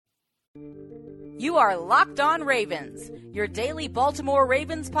You are Locked On Ravens, your daily Baltimore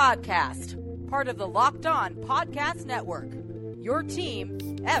Ravens podcast, part of the Locked On Podcast Network, your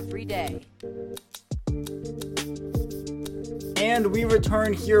team every day. And we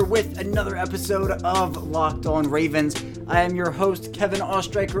return here with another episode of Locked On Ravens. I am your host, Kevin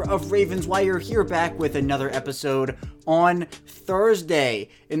Ostreicher of Ravens Wire, here back with another episode on Thursday.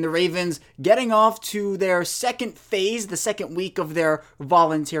 And the Ravens getting off to their second phase, the second week of their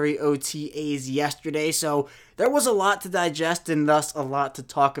voluntary OTAs yesterday. So there was a lot to digest and thus a lot to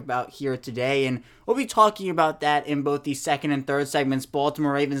talk about here today. And we'll be talking about that in both the second and third segments.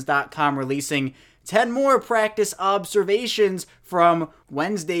 BaltimoreRavens.com releasing 10 more practice observations from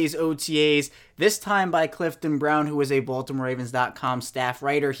Wednesday's OTAs, this time by Clifton Brown, who is a BaltimoreRavens.com staff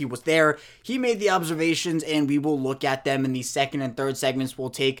writer. He was there, he made the observations, and we will look at them in the second and third segments. We'll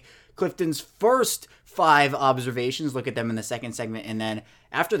take Clifton's first 5 observations, look at them in the second segment, and then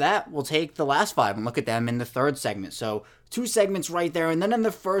after that, we'll take the last 5 and look at them in the third segment. So 2 segments right there, and then in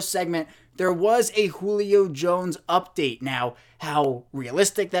the first segment, there was a Julio Jones update. Now, how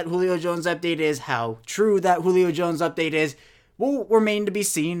realistic that Julio Jones update is, how true that Julio Jones update is, will remain to be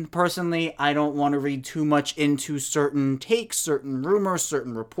seen. Personally, I don't want to read too much into certain takes, certain rumors,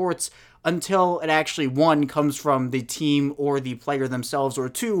 certain reports, until it actually, 1, comes from the team or the player themselves, or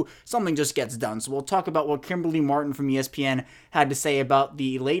 2, something just gets done. So we'll talk about what Kimberly Martin from ESPN had to say about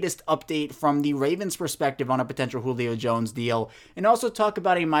the latest update from the Ravens' perspective on a potential Julio Jones deal, and also talk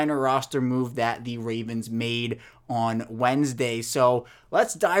about a minor roster move that the Ravens made on Wednesday. So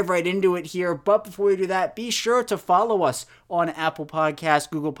let's dive right into it here. But before we do that, be sure to follow us on Apple Podcasts,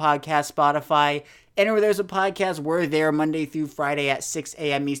 Google Podcasts, Spotify. Anywhere there's a podcast, we're there Monday through Friday at 6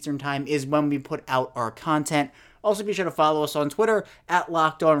 a.m. Eastern Time is when we put out our content. Also, be sure to follow us on Twitter at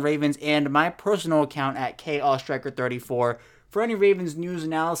Locked On Ravens and my personal account at KOstriker34 for any Ravens news,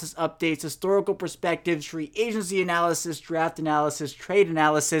 analysis, updates, historical perspectives, free agency analysis, draft analysis, trade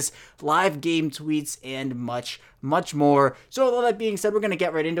analysis, live game tweets, and much, much more. So with all that being said, we're going to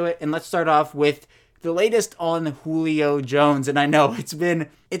get right into it, and let's start off with the latest on Julio Jones. And I know it's been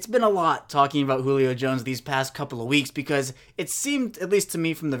a lot talking about Julio Jones these past couple of weeks, because it seemed, at least to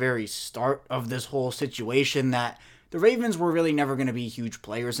me from the very start of this whole situation, that the Ravens were really never going to be huge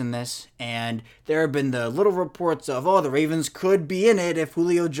players in this, and there have been the little reports of, the Ravens could be in it if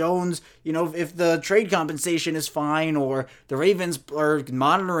Julio Jones, if the trade compensation is fine, or the Ravens are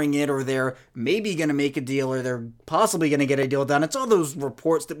monitoring it, or they're maybe going to make a deal, or they're possibly going to get a deal done. It's all those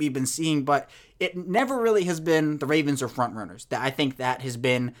reports that we've been seeing, but it never really has been the Ravens or frontrunners. I think that has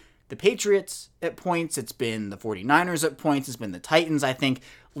been the Patriots at points, it's been the 49ers at points, it's been the Titans. I think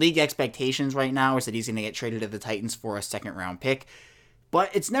league expectations right now is that he's going to get traded to the Titans for a second-round pick. But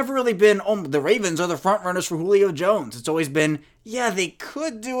it's never really been, the Ravens are the frontrunners for Julio Jones. It's always been, they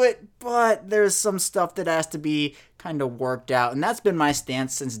could do it, but there's some stuff that has to be kind of worked out. And that's been my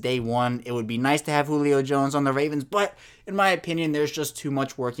stance since day one. It would be nice to have Julio Jones on the Ravens, but in my opinion, there's just too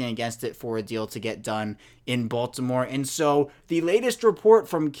much working against it for a deal to get done in Baltimore. And so the latest report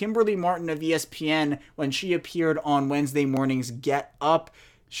from Kimberly Martin of ESPN, when she appeared on Wednesday morning's Get Up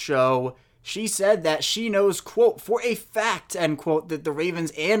show, she said that she knows, quote, for a fact, end quote, that the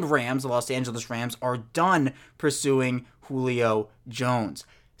Ravens and Rams, the Los Angeles Rams, are done pursuing Julio Jones.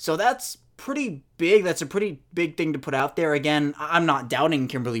 So that's pretty big. That's a pretty big thing to put out there. Again, I'm not doubting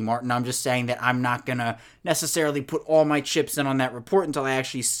Kimberly Martin. I'm just saying that I'm not going to necessarily put all my chips in on that report until I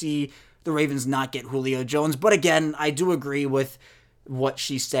actually see the Ravens not get Julio Jones. But again, I do agree with what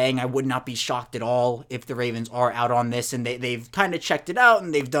she's saying. I would not be shocked at all if the Ravens are out on this and they've kind of checked it out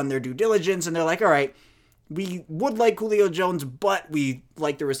and they've done their due diligence and they're like, all right, we would like Julio Jones, but we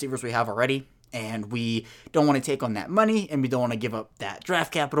like the receivers we have already, and we don't want to take on that money, and we don't want to give up that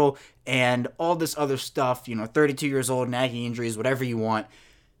draft capital and all this other stuff, 32 years old, nagging injuries, whatever you want.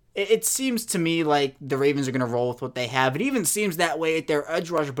 It seems to me like the Ravens are going to roll with what they have. It even seems that way at their edge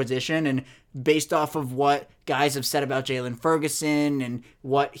rusher position, and based off of what guys have said about Jalen Ferguson and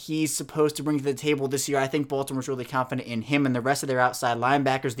what he's supposed to bring to the table this year, I think Baltimore's really confident in him and the rest of their outside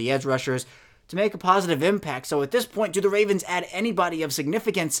linebackers, the edge rushers, to make a positive impact. So at this point, do the Ravens add anybody of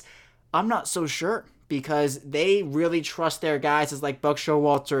significance? I'm not so sure, because they really trust their guys. As like Buck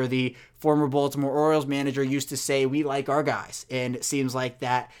Showalter, the former Baltimore Orioles manager, used to say, we like our guys. And it seems like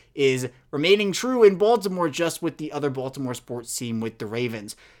that is remaining true in Baltimore, just with the other Baltimore sports team with the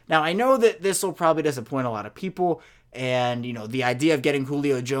Ravens. Now, I know that this will probably disappoint a lot of people, and, the idea of getting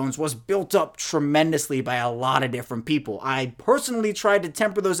Julio Jones was built up tremendously by a lot of different people. I personally tried to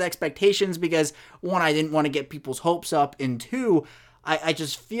temper those expectations because, 1, I didn't want to get people's hopes up, and 2, I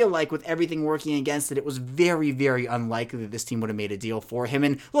just feel like with everything working against it, it was very, very unlikely that this team would have made a deal for him.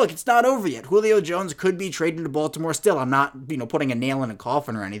 And look, it's not over yet. Julio Jones could be traded to Baltimore still. I'm not, putting a nail in a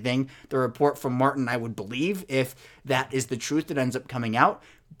coffin or anything. The report from Martin, I would believe, if that is the truth that ends up coming out.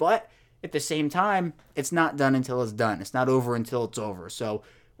 But at the same time, it's not done until it's done. It's not over until it's over. So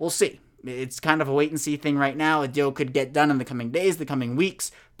we'll see. It's kind of a wait-and-see thing right now. A deal could get done in the coming days, the coming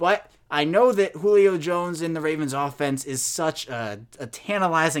weeks. But I know that Julio Jones in the Ravens offense is such a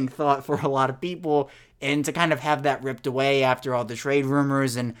tantalizing thought for a lot of people, and to kind of have that ripped away after all the trade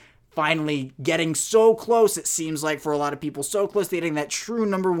rumors and finally getting so close, it seems like for a lot of people, so close to getting that true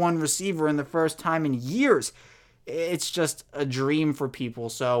number one receiver in the first time in years. It's just a dream for people.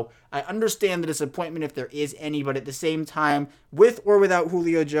 So I understand the disappointment if there is any, but at the same time, with or without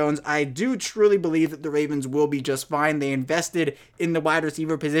Julio Jones, I do truly believe that the Ravens will be just fine. They invested in the wide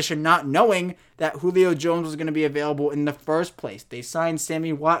receiver position not knowing that Julio Jones was going to be available in the first place. They signed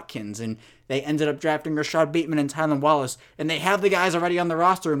Sammy Watkins, and they ended up drafting Rashad Bateman and Tylan Wallace, and they have the guys already on the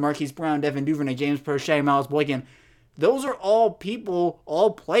roster in Marquise Brown, Devin Duvernay, James Prochet, Miles Boykin. Those are all people,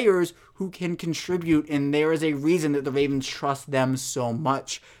 all players who can contribute, and there is a reason that the Ravens trust them so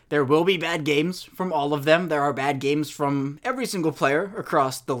much. There will be bad games from all of them. There are bad games from every single player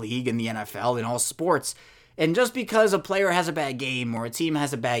across the league in the NFL, in all sports. And just because a player has a bad game or a team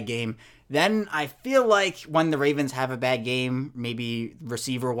has a bad game, then I feel like when the Ravens have a bad game, maybe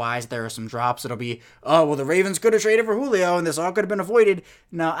receiver-wise, there are some drops. It'll be, oh, well, the Ravens could have traded for Julio, and this all could have been avoided.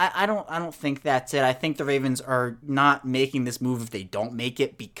 No, I don't think that's it. I think the Ravens are not making this move if they don't make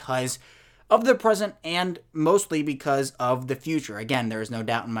it because of the present and mostly because of the future. Again, there is no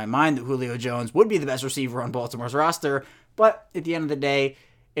doubt in my mind that Julio Jones would be the best receiver on Baltimore's roster, but at the end of the day,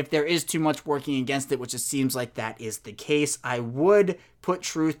 if there is too much working against it, which it seems like that is the case, I would put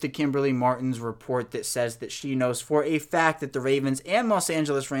truth to Kimberly Martin's report that says that she knows for a fact that the Ravens and Los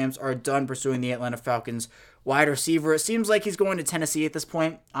Angeles Rams are done pursuing the Atlanta Falcons wide receiver. It seems like he's going to Tennessee at this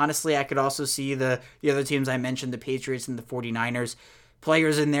point. Honestly, I could also see the other teams I mentioned, the Patriots and the 49ers,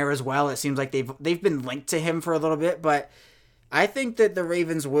 players in there as well. It seems like they've been linked to him for a little bit, but I think that the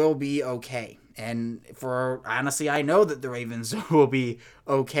Ravens will be okay. And honestly, I know that the Ravens will be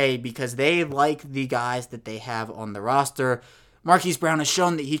okay because they like the guys that they have on the roster. Marquise Brown has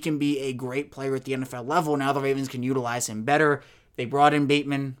shown that he can be a great player at the NFL level. Now the Ravens can utilize him better. They brought in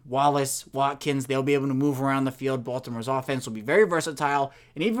Bateman, Wallace, Watkins. They'll be able to move around the field. Baltimore's offense will be very versatile.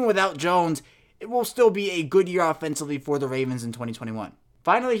 And even without Jones, it will still be a good year offensively for the Ravens in 2021.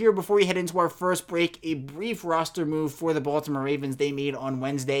 Finally here, before we head into our first break, a brief roster move for the Baltimore Ravens they made on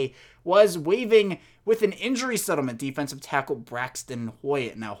Wednesday was waiving with an injury settlement defensive tackle Braxton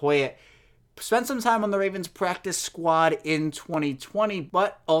Hoyt. Now, Hoyt spent some time on the Ravens practice squad in 2020,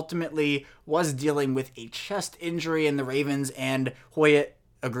 but ultimately was dealing with a chest injury in the Ravens, and Hoyt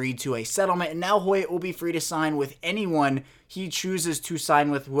agreed to a settlement, and now Hoyt will be free to sign with anyone he chooses to sign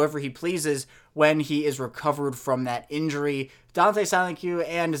with, whoever he pleases, when he is recovered from that injury. Dante Salencu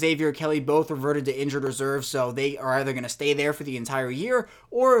and Xavier Kelly both reverted to injured reserve, so they are either going to stay there for the entire year,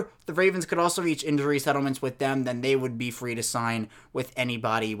 or the Ravens could also reach injury settlements with them, then they would be free to sign with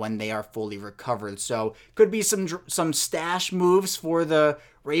anybody when they are fully recovered. So could be some stash moves for the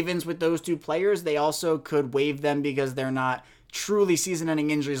Ravens with those two players. They also could waive them because they're not truly season-ending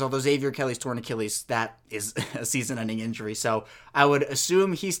injuries, although Xavier Kelly's torn Achilles, that is a season-ending injury. So I would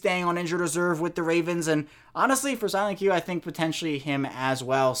assume he's staying on injured reserve with the Ravens, and honestly, for Salencu, I think potentially him as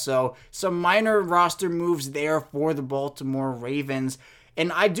well. So some minor roster moves there for the Baltimore Ravens.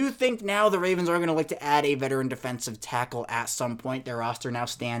 And I do think now the Ravens are going to look to add a veteran defensive tackle at some point. Their roster now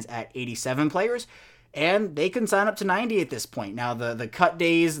stands at 87 players. And they can sign up to 90 at this point. Now, the cut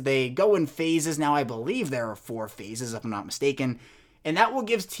days, they go in phases. Now, I believe there are 4 phases, if I'm not mistaken. And that will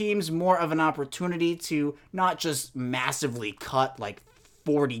give teams more of an opportunity to not just massively cut like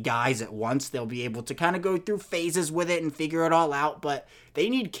 40 guys at once. They'll be able to kind of go through phases with it and figure it all out. But they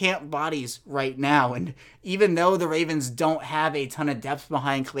need camp bodies right now. And even though the Ravens don't have a ton of depth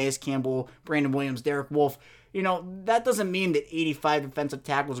behind Calais Campbell, Brandon Williams, Derek Wolfe, that doesn't mean that 85 defensive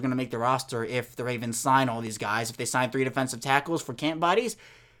tackles are going to make the roster if the Ravens sign all these guys. If they sign 3 defensive tackles for camp bodies,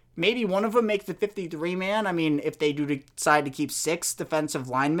 maybe one of them makes the 53-man. I mean, if they do decide to keep 6 defensive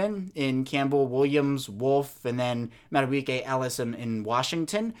linemen in Campbell, Williams, Wolfe, and then Madubuike Ellis in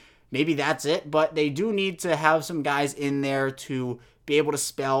Washington, maybe that's it. But they do need to have some guys in there to be able to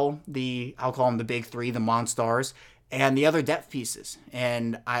spell I'll call them the big 3, the Monstars, and the other depth pieces.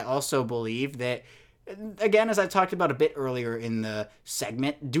 And I also believe that again, as I talked about a bit earlier in the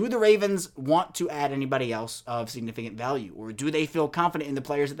segment, do the Ravens want to add anybody else of significant value? Or do they feel confident in the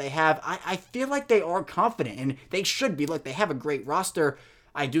players that they have? I feel like they are confident, and they should be. Look, they have a great roster.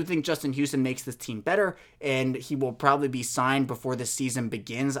 I do think Justin Houston makes this team better, and he will probably be signed before the season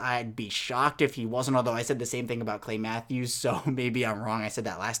begins. I'd be shocked if he wasn't, although I said the same thing about Clay Matthews, so maybe I'm wrong. I said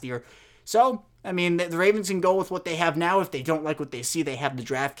that last year. So, I mean, the Ravens can go with what they have now. If they don't like what they see, they have the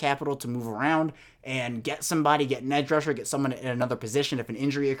draft capital to move around and get somebody, get an edge rusher, get someone in another position if an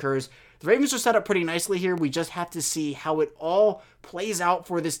injury occurs. The Ravens are set up pretty nicely here. We just have to see how it all plays out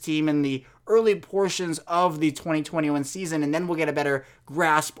for this team in the early portions of the 2021 season, and then we'll get a better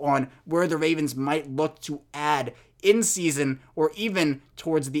grasp on where the Ravens might look to add in season or even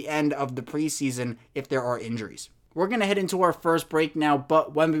towards the end of the preseason if there are injuries. We're going to head into our first break now,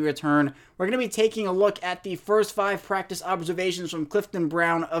 but when we return, we're going to be taking a look at the first 5 practice observations from Clifton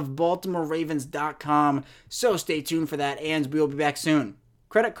Brown of BaltimoreRavens.com, so stay tuned for that, and we will be back soon.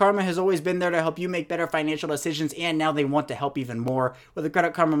 Credit Karma has always been there to help you make better financial decisions, and now they want to help even more. With a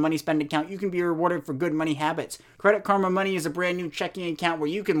Credit Karma Money Spend account, you can be rewarded for good money habits. Credit Karma Money is a brand new checking account where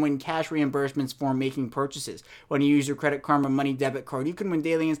you can win cash reimbursements for making purchases. When you use your Credit Karma Money debit card, you can win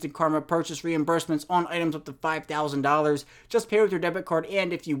daily Instant Karma purchase reimbursements on items up to $5,000. Just pay with your debit card,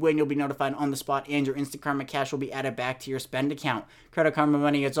 and if you win, you'll be notified on the spot, and your Instant Karma cash will be added back to your spend account. Credit Karma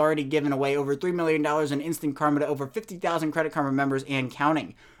Money has already given away over $3 million in Instant Karma to over 50,000 Credit Karma members and counting.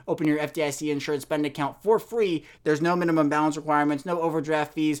 Open your FDIC insured spend account for free. There's no minimum balance requirements, no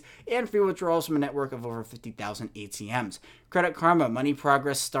overdraft fees, and free withdrawals from a network of over 50,000 ATMs. Credit Karma Money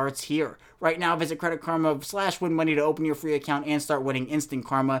progress starts here. Right now, visit Credit Karma/WinMoney to open your free account and start winning Instant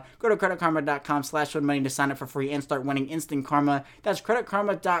Karma. Go to creditkarma.com/winmoney to sign up for free and start winning Instant Karma. That's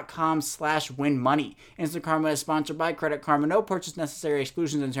creditkarma.com/winmoney. Instant Karma is sponsored by Credit Karma. No purchase necessary.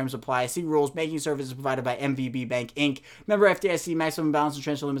 Exclusions and terms apply. See rules. Banking services provided by MVB Bank Inc. Member FDIC. Maximum balance and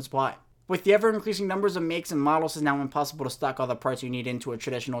transfer limits apply. With the ever-increasing numbers of makes and models, it's now impossible to stock all the parts you need into a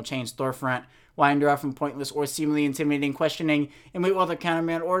traditional chain storefront. Why endure from pointless or seemingly intimidating questioning and wait while the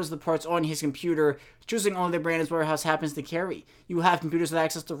counterman orders the parts on his computer, choosing only the brand his warehouse happens to carry? You have computers with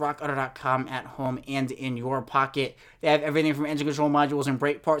access to RockAuto.com at home and in your pocket. They have everything from engine control modules and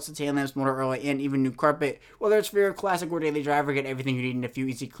brake parts to tail lamps, motor oil, and even new carpet. Whether it's for your classic or daily driver, get everything you need in a few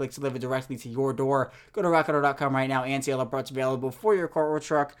easy clicks delivered directly to your door. Go to RockAuto.com right now and see all the parts available for your car or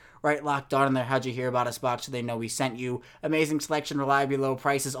truck. Right locked on in there, how'd you hear about us box so they know we sent you. Amazing selection, reliably low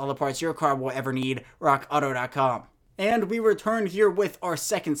prices, all the parts your car will ever need. RockAuto.com. And we return here with our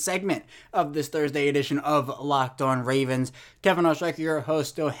second segment of this Thursday edition of Locked On Ravens. Kevin Oestreicher, your host,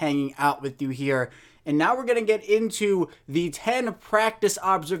 still hanging out with you here. And now we're going to get into the 10 practice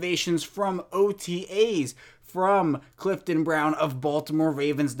observations from OTAs from Clifton Brown of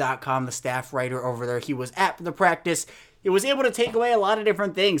BaltimoreRavens.com, the staff writer over there. He was at the practice. He was able to take away a lot of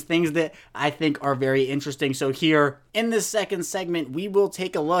different things that I think are very interesting. So here, in this second segment, we will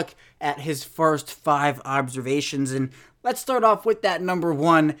take a look at his first 5 observations. And let's start off with that number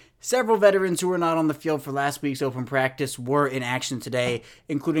 1. Several veterans who were not on the field for last week's open practice were in action today,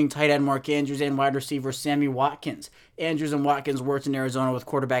 including tight end Mark Andrews and wide receiver Sammy Watkins. Andrews and Watkins worked in Arizona with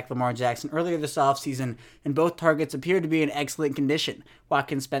quarterback Lamar Jackson earlier this offseason, and both targets appeared to be in excellent condition.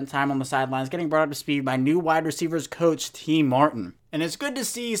 Watkins spent time on the sidelines getting brought up to speed by new wide receivers coach T. Martin. And it's good to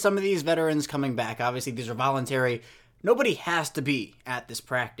see some of these veterans coming back. Obviously, these are voluntary. Nobody has to be at this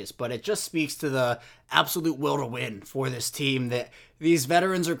practice, but it just speaks to the absolute will to win for this team that these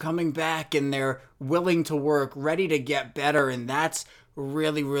veterans are coming back and they're willing to work, ready to get better, and that's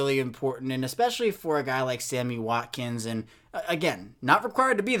really, really important, and especially for a guy like Sammy Watkins. And again, not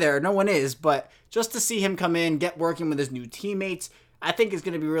required to be there, no one is, but just to see him come in, get working with his new teammates, I think is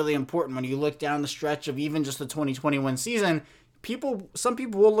going to be really important when you look down the stretch of even just the 2021 season. Some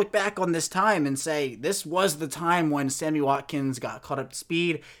people will look back on this time and say, this was the time when Sammy Watkins got caught up to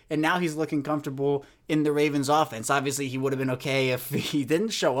speed, and now he's looking comfortable in the Ravens offense. Obviously, he would have been okay if he didn't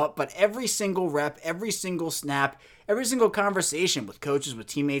show up, but every single rep, every single snap, every single conversation with coaches, with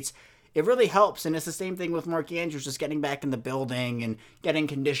teammates, it really helps. And it's the same thing with Mark Andrews, just getting back in the building and getting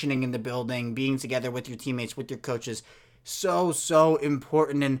conditioning in the building, being together with your teammates, with your coaches. So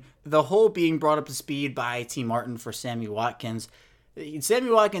important. And the whole being brought up to speed by T. Martin for Sammy Watkins. Sammy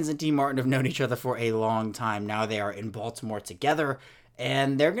Watkins and T. Martin have known each other for a long time. Now they are in Baltimore together,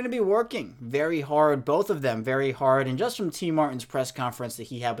 and they're going to be working very hard, both of them very hard. And just from T. Martin's press conference that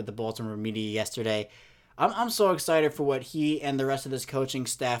he had with the Baltimore media yesterday, I'm so excited for what he and the rest of this coaching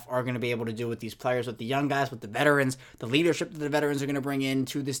staff are going to be able to do with these players, with the young guys, with the veterans, the leadership that the veterans are going to bring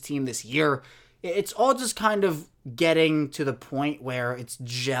into this team this year. it's all just kind of getting to the point where it's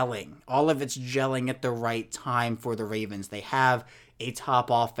gelling. All of it's gelling at the right time for the Ravens. They have a top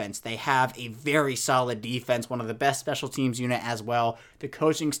offense. They have a very solid defense, one of the best special teams unit as well. The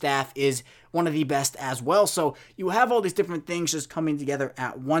coaching staff is one of the best as well. So you have all these different things just coming together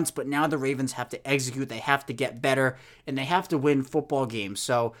at once, but now the Ravens have to execute. They have to get better, and they have to win football games.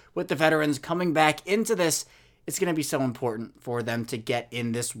 So with the veterans coming back into this, it's going to be so important for them to get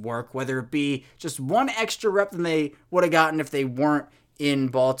in this work, whether it be just one extra rep than they would have gotten if they weren't in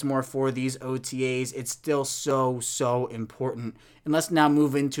Baltimore for these OTAs. It's still so important. And let's now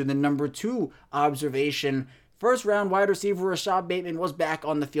move into the number 2 observation. First round wide receiver Rashad Bateman was back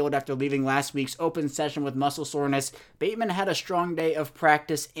on the field after leaving last week's open session with muscle soreness. Bateman had a strong day of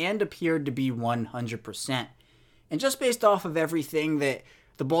practice and appeared to be 100%. And just based off of everything that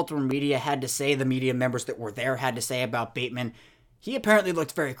the Baltimore media had to say, the media members that were there had to say about Bateman, he apparently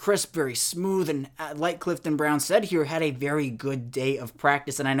looked very crisp, very smooth, and like Clifton Brown said here, had a very good day of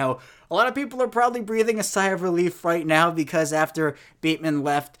practice. And I know a lot of people are probably breathing a sigh of relief right now because after Bateman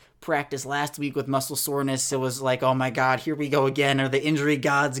left practice last week with muscle soreness, it was like, oh my God, here we go again. Are the injury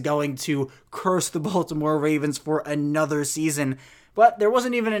gods going to curse the Baltimore Ravens for another season? But there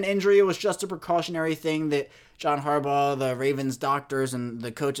wasn't even an injury. It was just a precautionary thing that John Harbaugh, the Ravens doctors, and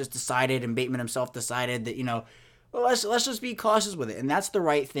the coaches decided, and Bateman himself decided that, well, let's just be cautious with it. And that's the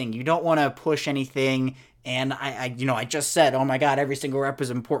right thing. You don't want to push anything. And I just said, oh my God, every single rep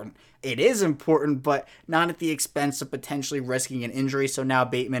is important. It is important, but not at the expense of potentially risking an injury. So now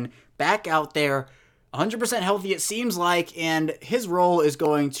Bateman back out there, 100% healthy it seems like, and his role is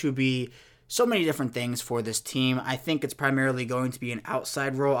going to be so many different things for this team. I think it's primarily going to be an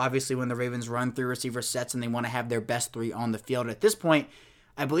outside role. Obviously, when the Ravens run 3 receiver sets and they want to have their best 3 on the field at this point,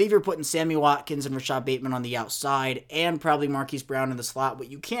 I believe you're putting Sammy Watkins and Rashad Bateman on the outside and probably Marquise Brown in the slot. What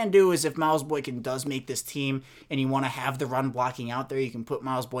you can do is if Miles Boykin does make this team and you want to have the run blocking out there, you can put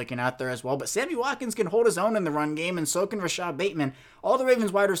Miles Boykin out there as well. But Sammy Watkins can hold his own in the run game, and so can Rashad Bateman. All the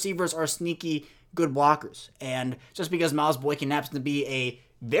Ravens wide receivers are sneaky good blockers. And just because Miles Boykin happens to be a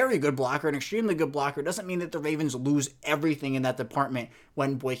very good blocker, an extremely good blocker, doesn't mean that the Ravens lose everything in that department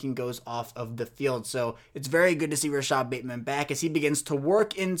when Boykin goes off of the field. So it's very good to see Rashad Bateman back as he begins to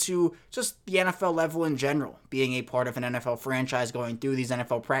work into just the NFL level in general, being a part of an NFL franchise, going through these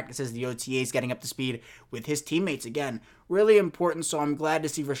NFL practices, the OTAs, getting up to speed with his teammates. Again, really important. So I'm glad to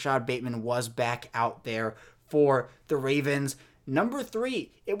see Rashad Bateman was back out there for the Ravens. Number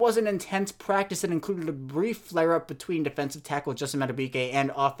 3, it was an intense practice that included a brief flare-up between defensive tackle Justin Madubuike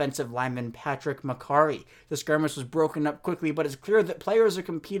and offensive lineman Patrick Mekari. The skirmish was broken up quickly, but it's clear that players are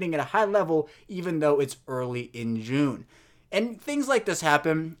competing at a high level even though it's early in June. And things like this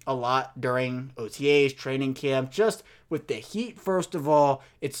happen a lot during OTAs, training camp, just with the heat. First of all,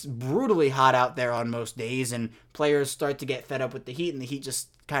 it's brutally hot out there on most days, and players start to get fed up with the heat, and the heat just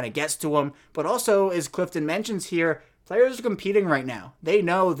kind of gets to them. But also, as Clifton mentions here, players are competing right now. They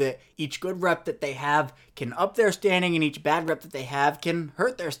know that each good rep that they have can up their standing, and each bad rep that they have can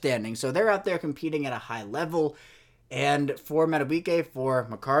hurt their standing. So they're out there competing at a high level. And for Madubuike, for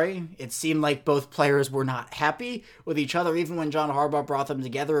Mekari, it seemed like both players were not happy with each other. Even when John Harbaugh brought them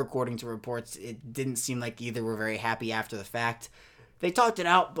together, according to reports, it didn't seem like either were very happy after the fact. They talked it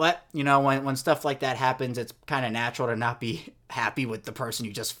out, but, when stuff like that happens, it's kind of natural to not be happy with the person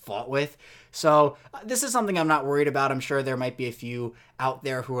you just fought with. So this is something I'm not worried about. I'm sure there might be a few out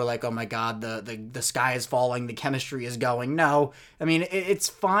there who are like, oh my God, the sky is falling, the chemistry is going. No, I mean, it's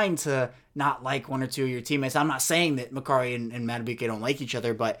fine to not like one or two of your teammates. I'm not saying that Mekari and Madubuike don't like each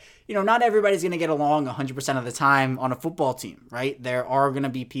other, but, not everybody's going to get along 100% of the time on a football team, right? There are going to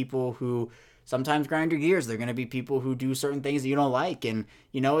be people who sometimes grind your gears. They're going to be people who do certain things that you don't like. And,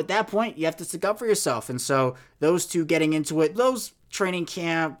 at that point, you have to stick up for yourself. And so those two getting into it, those training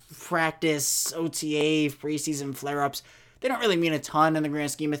camp, practice, OTA, preseason flare-ups, they don't really mean a ton in the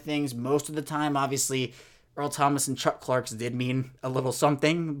grand scheme of things. Most of the time, obviously, Earl Thomas and Chuck Clarks did mean a little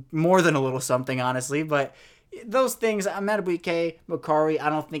something, more than a little something, honestly. But those things, Madubuike, Mekari, I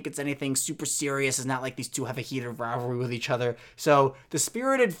don't think it's anything super serious. It's not like these two have a heated rivalry with each other. So the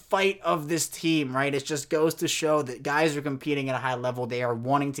spirited fight of this team, right, it just goes to show that guys are competing at a high level. They are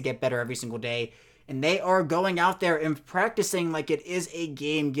wanting to get better every single day. And they are going out there and practicing like it is a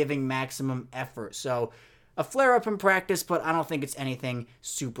game, giving maximum effort. So a flare-up in practice, but I don't think it's anything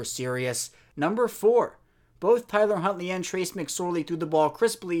super serious. Number 4. Both Tyler Huntley and Trace McSorley threw the ball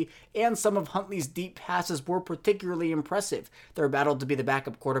crisply, and some of Huntley's deep passes were particularly impressive. Their battle to be the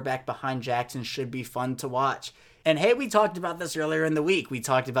backup quarterback behind Jackson should be fun to watch. And hey, we talked about this earlier in the week. We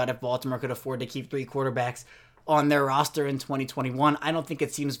talked about if Baltimore could afford to keep 3 quarterbacks on their roster in 2021. I don't think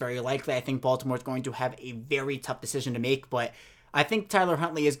it seems very likely. I think Baltimore is going to have a very tough decision to make, but I think Tyler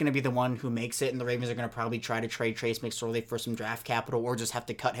Huntley is going to be the one who makes it, and the Ravens are going to probably try to trade Trace McSorley for some draft capital or just have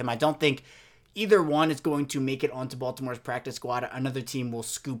to cut him. I don't think either one is going to make it onto Baltimore's practice squad. Another team will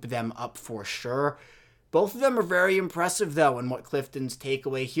scoop them up for sure. Both of them are very impressive, though, and what Clifton's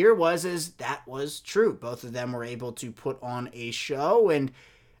takeaway here is that was true. Both of them were able to put on a show, and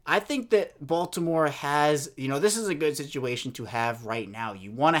I think that Baltimore has, this is a good situation to have right now.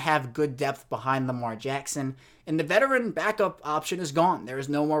 You want to have good depth behind Lamar Jackson, and the veteran backup option is gone. There is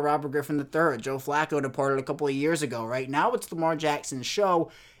no more Robert Griffin III. Joe Flacco departed a couple of years ago. Right now, it's Lamar Jackson's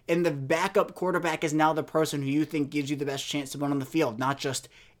show, and the backup quarterback is now the person who you think gives you the best chance to win on the field, not just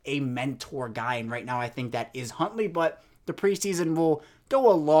a mentor guy. And right now, I think that is Huntley, but the preseason will go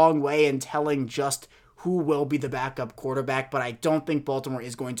a long way in telling just who will be the backup quarterback, but I don't think Baltimore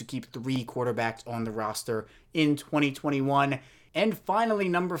is going to keep 3 quarterbacks on the roster in 2021. And finally,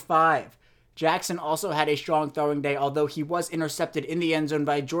 number 5. Jackson also had a strong throwing day, although he was intercepted in the end zone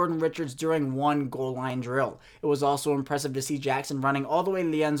by Jordan Richards during one goal line drill. It was also impressive to see Jackson running all the way to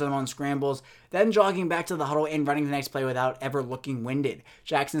the end zone on scrambles, then jogging back to the huddle and running the next play without ever looking winded.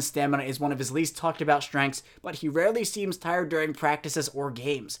 Jackson's stamina is one of his least talked about strengths, but he rarely seems tired during practices or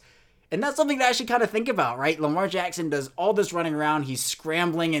games. And that's something to actually kind of think about, right? Lamar Jackson does all this running around. He's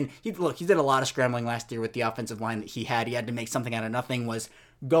scrambling, and he did a lot of scrambling last year with the offensive line that he had. He had to make something out of nothing, was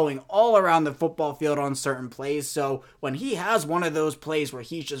going all around the football field on certain plays. So when he has one of those plays where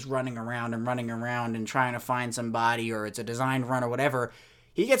he's just running around and trying to find somebody, or it's a designed run or whatever,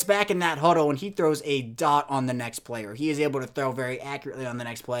 he gets back in that huddle and he throws a dot on the next play, or he is able to throw very accurately on the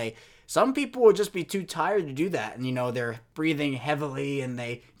next play. Some people would just be too tired to do that, and they're breathing heavily and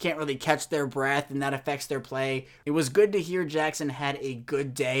they can't really catch their breath, and that affects their play. It was good to hear Jackson had a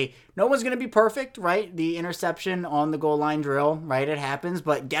good day. No one's going to be perfect, right? The interception on the goal line drill, right? It happens,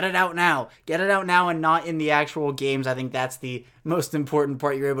 but get it out now. Get it out now and not in the actual games. I think that's the most important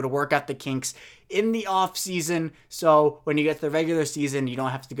part. You're able to work out the kinks in the off season, so when you get to the regular season, you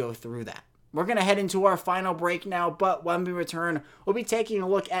don't have to go through that. We're going to head into our final break now, but when we return, we'll be taking a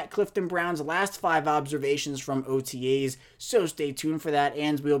look at Clifton Brown's last 5 observations from OTAs, so stay tuned for that,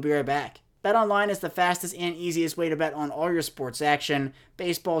 and we'll be right back. BetOnline is the fastest and easiest way to bet on all your sports action.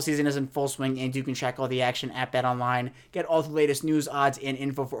 Baseball season is in full swing, and you can check all the action at BetOnline. Get all the latest news, odds, and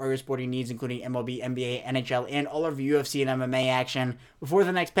info for all your sporting needs, including MLB, NBA, NHL, and all of your UFC and MMA action. Before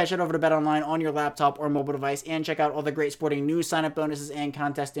the next pitch, head over to BetOnline on your laptop or mobile device and check out all the great sporting news, sign-up bonuses, and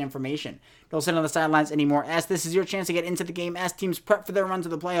contest information. Don't sit on the sidelines anymore, as this is your chance to get into the game as teams prep for their run to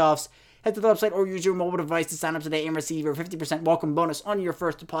the playoffs. Head to the website or use your mobile device to sign up today and receive your 50% welcome bonus on your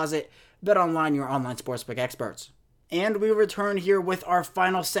first deposit. BetOnline, your online sportsbook experts. And we return here with our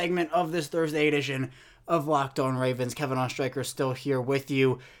final segment of this Thursday edition of Locked On Ravens. Kevin Ostreicher still here with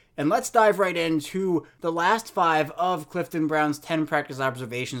you. And let's dive right into the last 5 of Clifton Brown's 10 practice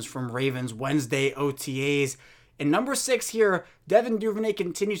observations from Ravens Wednesday OTAs. And number 6 here, Devin Duvernay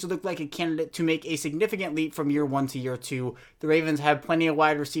continues to look like a candidate to make a significant leap from year 1 to year 2. The Ravens have plenty of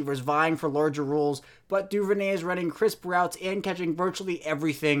wide receivers vying for larger roles, but Duvernay is running crisp routes and catching virtually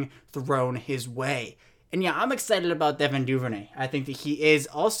everything thrown his way. And yeah, I'm excited about Devin Duvernay. I think that he is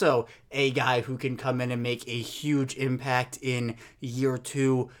also a guy who can come in and make a huge impact in year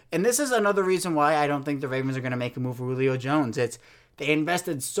 2. And this is another reason why I don't think the Ravens are going to make a move for Julio Jones. They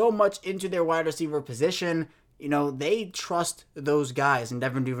invested so much into their wide receiver position. They trust those guys, and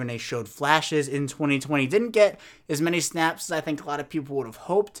Devin Duvernay showed flashes in 2020. Didn't get as many snaps as I think a lot of people would have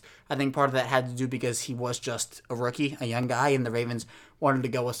hoped. I think part of that had to do because he was just a rookie, a young guy, and the Ravens wanted to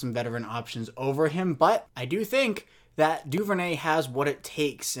go with some veteran options over him. But I do think that Duvernay has what it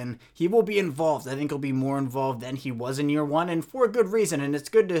takes, and he will be involved. I think he'll be more involved than he was in year 1, and for a good reason. And it's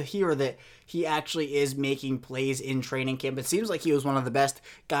good to hear that he actually is making plays in training camp. It seems like he was one of the best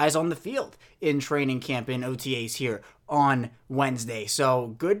guys on the field in training camp in OTAs here on Wednesday.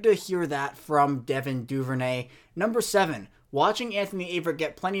 So good to hear that from Devin Duvernay. Number 7, watching Anthony Averett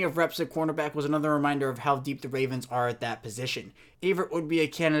get plenty of reps at cornerback was another reminder of how deep the Ravens are at that position. Averett would be a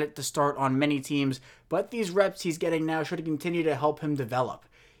candidate to start on many teams, but these reps he's getting now should continue to help him develop.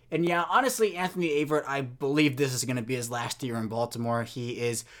 And yeah, honestly, Anthony Averett, I believe this is going to be his last year in Baltimore. He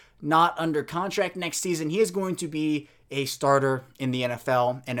is not under contract next season. He is going to be a starter in the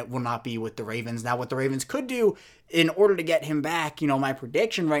NFL, and it will not be with the Ravens. Now, what the Ravens could do in order to get him back, my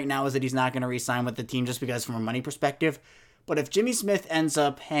prediction right now is that he's not going to re-sign with the team just because from a money perspective. But if Jimmy Smith ends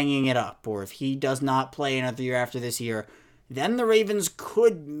up hanging it up, or if he does not play another year after this year, then the Ravens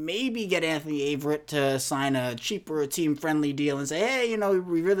could maybe get Anthony Averett to sign a cheaper, team-friendly deal and say, hey,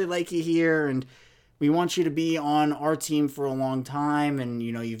 we really like you here, we want you to be on our team for a long time, and,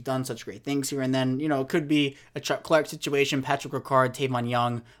 you've done such great things here. And then, it could be a Chuck Clark situation, Patrick Ricard, Tavon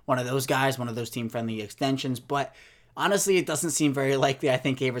Young, one of those guys, one of those team-friendly extensions. But honestly, it doesn't seem very likely. I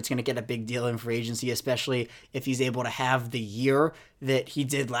think Averett's going to get a big deal in free agency, especially if he's able to have the year that he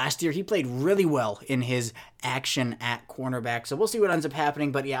did last year. He played really well in his action at cornerback, so we'll see what ends up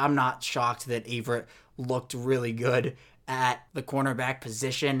happening. But yeah, I'm not shocked that Averett looked really good at the cornerback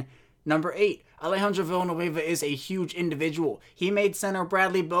position. Number 8, Alejandro Villanueva is a huge individual. He made center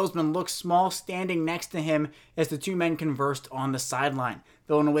Bradley Bozeman look small standing next to him as the two men conversed on the sideline.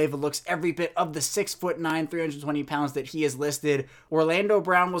 Villanueva looks every bit of the 6'9", 320 pounds that he is listed. Orlando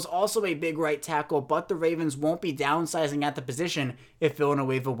Brown was also a big right tackle, but the Ravens won't be downsizing at the position if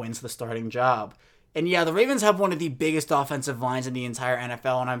Villanueva wins the starting job. And yeah, the Ravens have one of the biggest offensive lines in the entire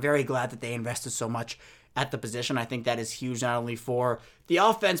NFL, and I'm very glad that they invested so much at the position. I think that is huge, not only for the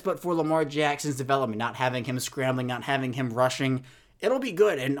offense, but for Lamar Jackson's development, not having him scrambling, not having him rushing. It'll be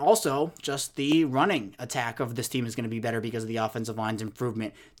good. And also, just the running attack of this team is going to be better because of the offensive line's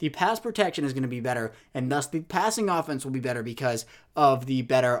improvement. The pass protection is going to be better, and thus the passing offense will be better because of the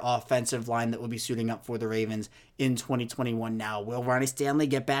better offensive line that will be suiting up for the Ravens in 2021 now. Will Ronnie Stanley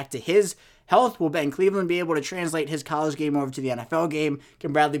get back to his health? Will Ben Cleveland be able to translate his college game over to the NFL game?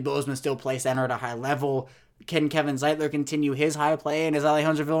 Can Bradley Bozeman still play center at a high level? Can Kevin Zeitler continue his high play? And is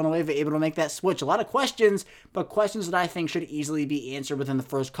Alejandro Villanueva able to make that switch? A lot of questions, but questions that I think should easily be answered within the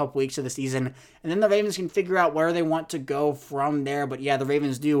first couple weeks of the season. And then the Ravens can figure out where they want to go from there. But yeah, the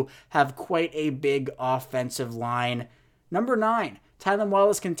Ravens do have quite a big offensive line. Number 9. Tylan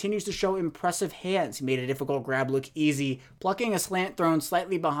Wallace continues to show impressive hands. He made a difficult grab look easy, plucking a slant thrown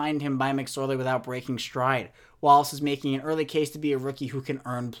slightly behind him by McSorley without breaking stride. Wallace is making an early case to be a rookie who can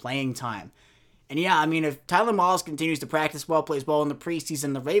earn playing time. And yeah, I mean, if Tylan Wallace continues to practice well, plays well in the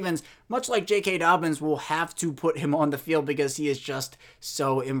preseason, the Ravens, much like J.K. Dobbins, will have to put him on the field because he is just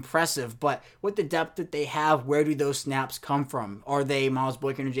so impressive. But with the depth that they have, where do those snaps come from? Are they Miles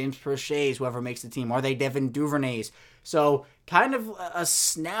Boykin or James Prochet's, whoever makes the team? Are they Devin Duvernay's? So kind of a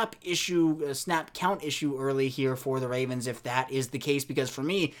snap count issue early here for the Ravens if that is the case, because for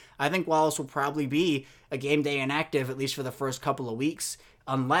me, I think Wallace will probably be a game day inactive, at least for the first couple of weeks,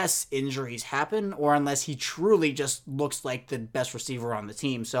 unless injuries happen or unless he truly just looks like the best receiver on the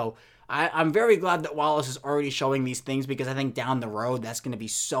team. So I'm very glad that Wallace is already showing these things, because I think down the road that's going to be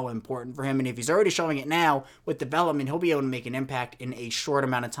so important for him. And if he's already showing it now with development, he'll be able to make an impact in a short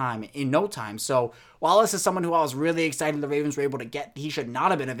amount of time, in no time. So Wallace is someone who I was really excited the Ravens were able to get. He should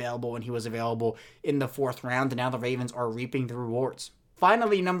not have been available when he was available in the 4th round, and now the Ravens are reaping the rewards.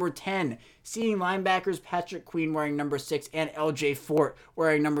 Finally, number 10, seeing linebackers Patrick Queen wearing number 6 and LJ Fort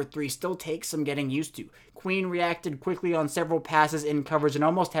wearing number 3 still takes some getting used to. Queen reacted quickly on several passes in coverage and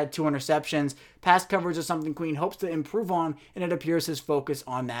almost had 2 interceptions. Pass coverage is something Queen hopes to improve on, and it appears his focus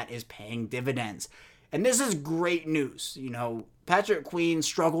on that is paying dividends. And this is great news. Patrick Queen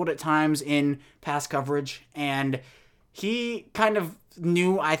struggled at times in pass coverage, and he kind of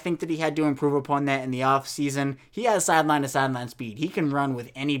knew, I think, that he had to improve upon that in the offseason. He has sideline-to-sideline speed. He can run with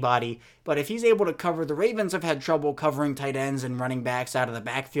anybody, but if he's able to cover, the Ravens have had trouble covering tight ends and running backs out of the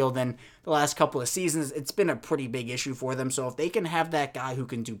backfield in the last couple of seasons. It's been a pretty big issue for them, so if they can have that guy who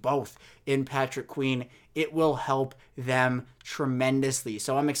can do both in Patrick Queen, it will help them tremendously.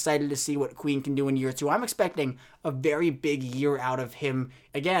 So I'm excited to see what Queen can do in year 2. I'm expecting a very big year out of him.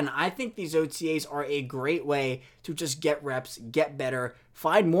 Again, I think these OTAs are a great way to just get reps, get better,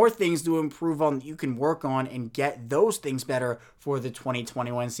 find more things to improve on that you can work on, and get those things better for the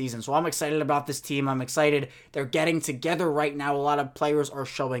 2021 season. So I'm excited about this team. I'm excited they're getting together right now. A lot of players are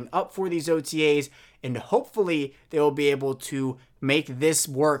showing up for these OTAs, and hopefully they will be able to make this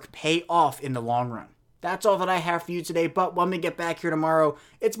work pay off in the long run. That's all that I have for you today, but when we get back here tomorrow,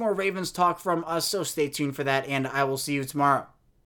 it's more Ravens talk from us, so stay tuned for that, and I will see you tomorrow.